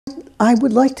I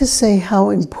would like to say how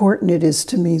important it is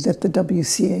to me that the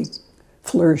WCA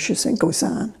flourishes and goes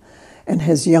on and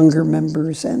has younger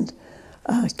members and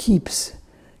keeps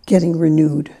getting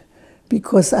renewed.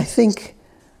 Because I think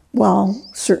while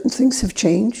certain things have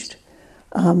changed,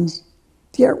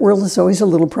 the art world is always a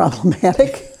little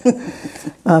problematic.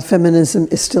 Feminism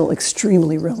is still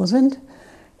extremely relevant.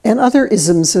 And other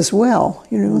isms as well.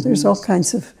 You know, there's all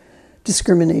kinds of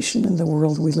discrimination in the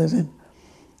world we live in.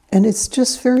 And it's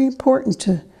just very important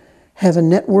to have a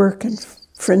network and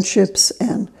friendships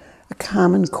and a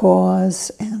common cause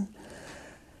and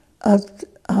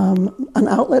an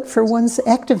outlet for one's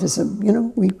activism. You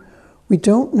know, we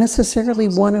don't necessarily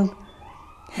want to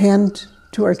hand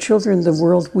to our children the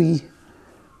world we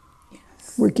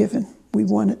were given. We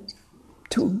want it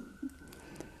to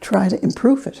try to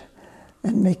improve it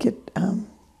and make it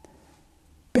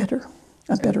better,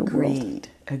 a better world.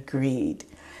 Agreed.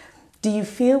 Do you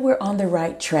feel we're on the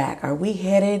right track? Are we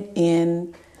headed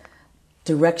in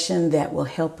direction that will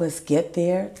help us get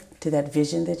there to that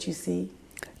vision that you see?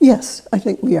 Yes, I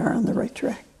think we are on the right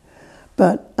track.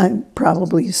 But I'm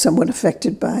probably somewhat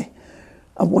affected by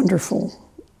a wonderful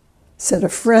set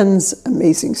of friends,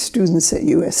 amazing students at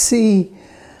USC,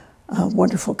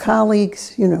 wonderful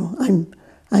colleagues. You know,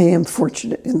 I am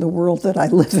fortunate in the world that I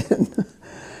live in.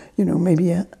 You know,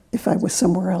 maybe if I was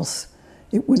somewhere else,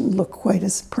 it wouldn't look quite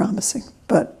as promising.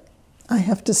 But I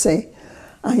have to say,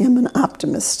 I am an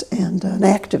optimist and an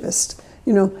activist.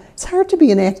 You know, it's hard to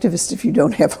be an activist if you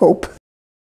don't have hope.